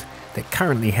Necromantic Lord that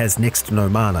currently has next to no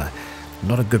mana.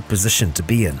 Not a good position to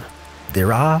be in.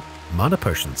 There are mana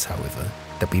potions, however,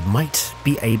 that we might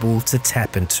be able to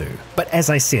tap into. But as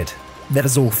I said, that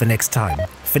is all for next time.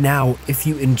 For now, if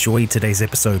you enjoyed today's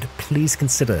episode, please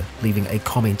consider leaving a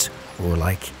comment or a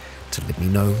like to let me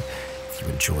know if you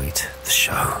enjoyed the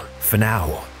show. For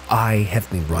now, I have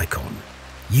been Rycon.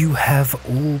 You have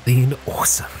all been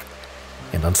awesome.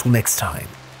 And until next time,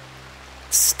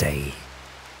 stay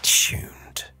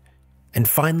tuned. And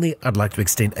finally, I'd like to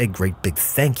extend a great big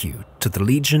thank you to the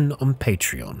Legion on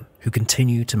Patreon who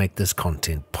continue to make this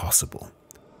content possible.